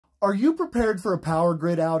Are you prepared for a power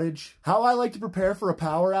grid outage? How I like to prepare for a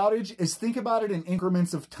power outage is think about it in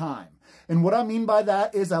increments of time. And what I mean by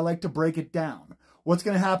that is I like to break it down. What's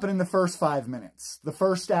going to happen in the first 5 minutes, the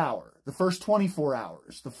first hour, the first 24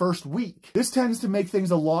 hours, the first week. This tends to make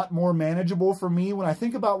things a lot more manageable for me when I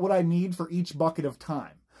think about what I need for each bucket of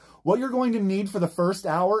time. What you're going to need for the first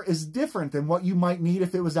hour is different than what you might need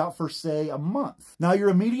if it was out for, say, a month. Now, your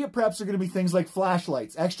immediate preps are going to be things like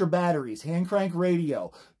flashlights, extra batteries, hand crank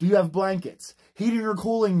radio. Do you have blankets? Heating or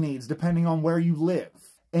cooling needs, depending on where you live.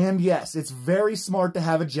 And yes, it's very smart to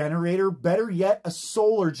have a generator, better yet, a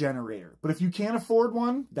solar generator. But if you can't afford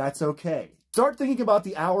one, that's okay. Start thinking about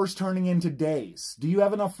the hours turning into days. Do you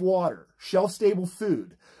have enough water? Shelf-stable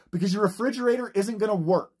food? Because your refrigerator isn't going to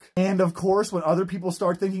work. And of course, when other people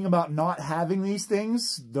start thinking about not having these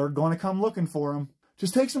things, they're going to come looking for them.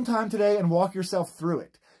 Just take some time today and walk yourself through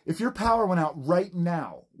it. If your power went out right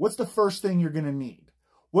now, what's the first thing you're going to need?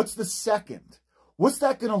 What's the second? What's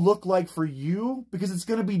that going to look like for you? Because it's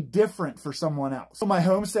going to be different for someone else. So my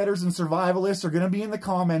homesteaders and survivalists are going to be in the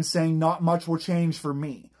comments saying not much will change for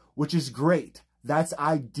me, which is great. That's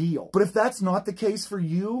ideal. But if that's not the case for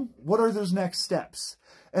you, what are those next steps?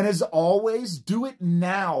 And as always, do it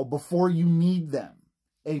now before you need them.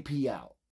 AP out.